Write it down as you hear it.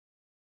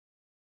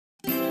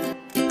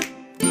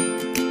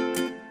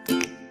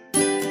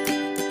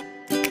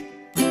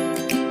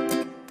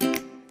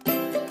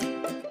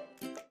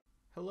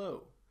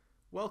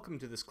Welcome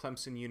to this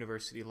Clemson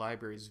University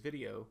Library's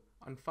video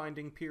on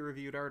finding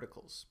peer-reviewed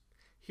articles.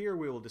 Here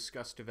we will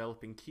discuss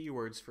developing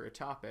keywords for a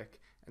topic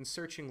and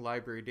searching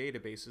library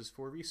databases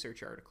for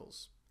research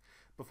articles.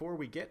 Before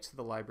we get to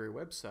the library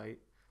website,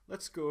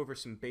 let's go over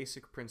some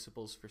basic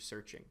principles for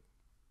searching.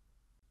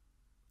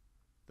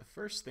 The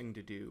first thing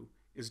to do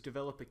is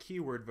develop a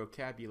keyword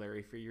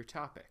vocabulary for your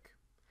topic.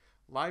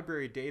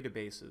 Library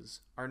databases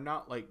are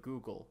not like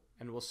Google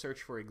and will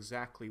search for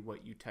exactly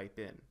what you type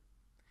in.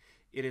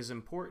 It is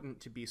important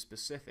to be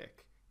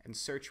specific and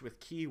search with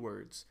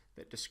keywords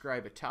that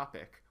describe a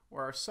topic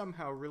or are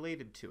somehow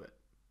related to it.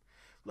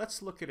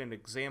 Let's look at an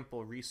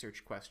example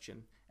research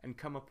question and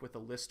come up with a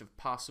list of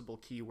possible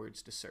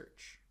keywords to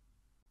search.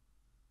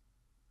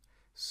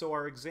 So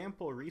our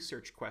example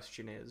research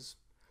question is,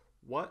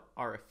 what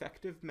are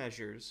effective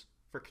measures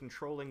for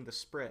controlling the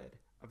spread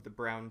of the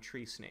brown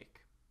tree snake?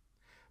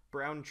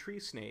 Brown tree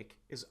snake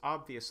is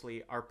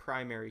obviously our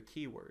primary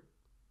keyword.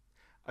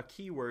 A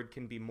keyword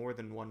can be more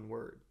than one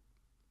word.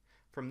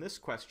 From this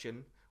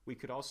question, we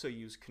could also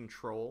use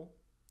control,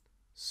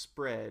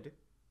 spread,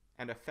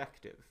 and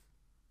effective.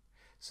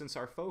 Since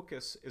our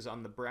focus is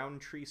on the brown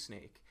tree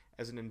snake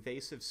as an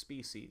invasive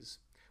species,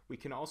 we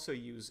can also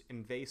use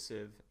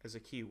invasive as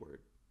a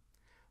keyword.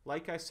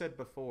 Like I said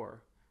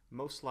before,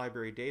 most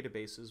library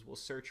databases will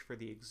search for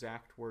the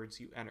exact words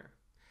you enter,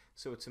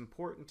 so it's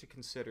important to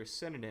consider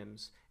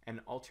synonyms and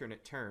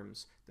alternate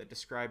terms that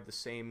describe the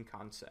same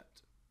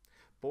concept.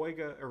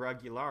 Boiga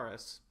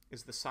irregularis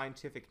is the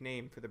scientific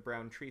name for the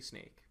brown tree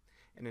snake,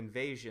 and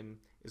invasion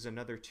is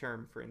another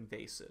term for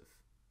invasive.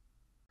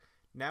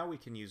 Now we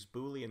can use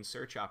Boolean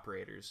search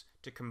operators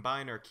to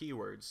combine our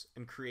keywords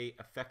and create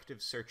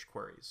effective search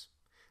queries.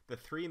 The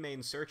three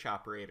main search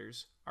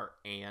operators are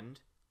and,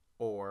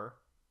 or,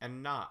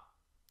 and not.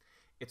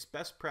 It's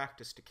best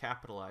practice to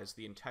capitalize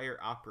the entire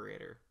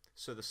operator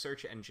so the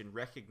search engine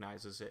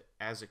recognizes it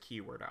as a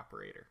keyword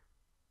operator.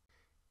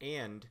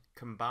 And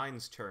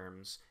combines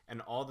terms,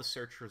 and all the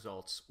search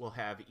results will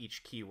have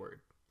each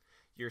keyword.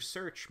 Your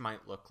search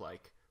might look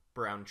like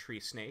brown tree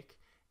snake,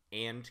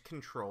 and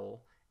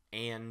control,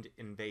 and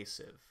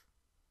invasive.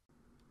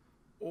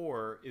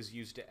 Or is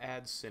used to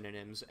add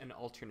synonyms and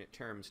alternate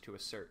terms to a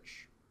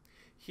search.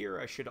 Here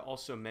I should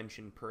also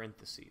mention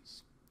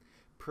parentheses.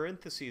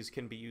 Parentheses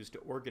can be used to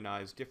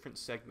organize different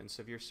segments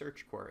of your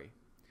search query.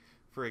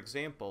 For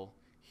example,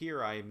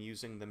 here I am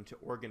using them to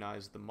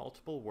organize the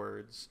multiple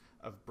words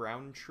of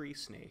brown tree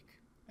snake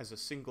as a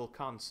single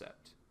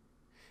concept.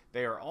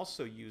 They are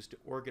also used to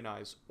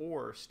organize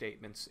OR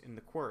statements in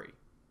the query.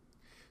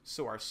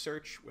 So our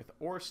search with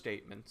OR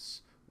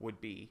statements would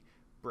be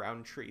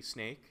brown tree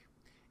snake,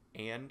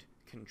 and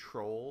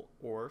control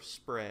or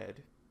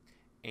spread,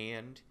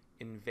 and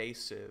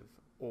invasive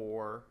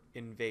or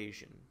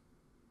invasion.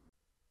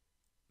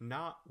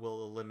 Not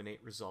will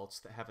eliminate results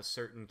that have a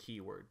certain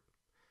keyword.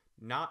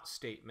 Not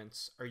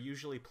statements are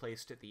usually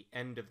placed at the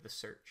end of the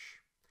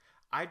search.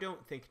 I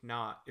don't think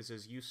not is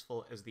as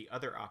useful as the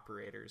other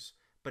operators,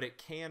 but it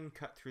can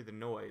cut through the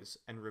noise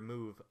and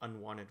remove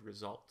unwanted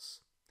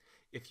results.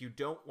 If you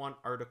don't want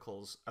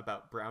articles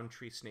about brown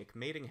tree snake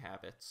mating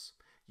habits,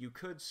 you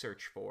could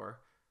search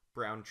for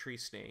brown tree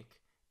snake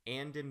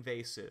and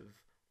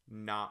invasive,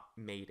 not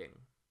mating.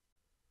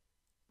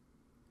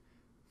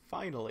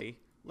 Finally,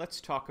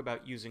 let's talk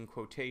about using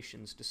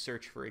quotations to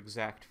search for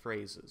exact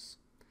phrases.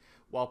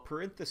 While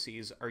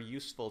parentheses are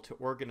useful to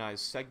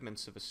organize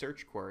segments of a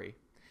search query,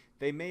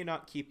 they may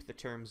not keep the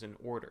terms in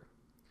order.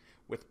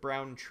 With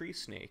brown tree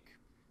snake,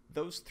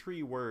 those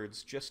three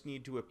words just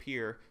need to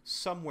appear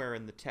somewhere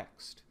in the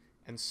text,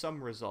 and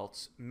some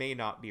results may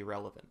not be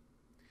relevant.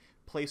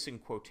 Placing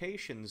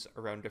quotations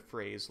around a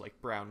phrase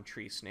like brown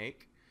tree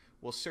snake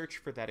will search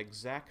for that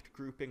exact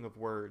grouping of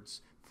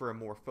words for a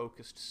more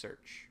focused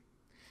search.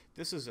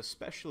 This is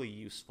especially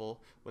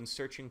useful when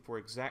searching for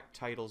exact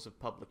titles of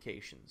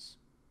publications.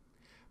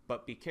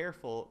 But be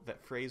careful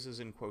that phrases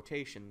in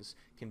quotations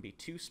can be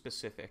too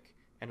specific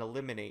and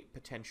eliminate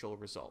potential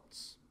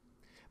results.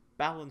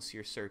 Balance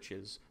your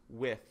searches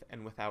with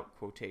and without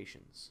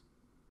quotations.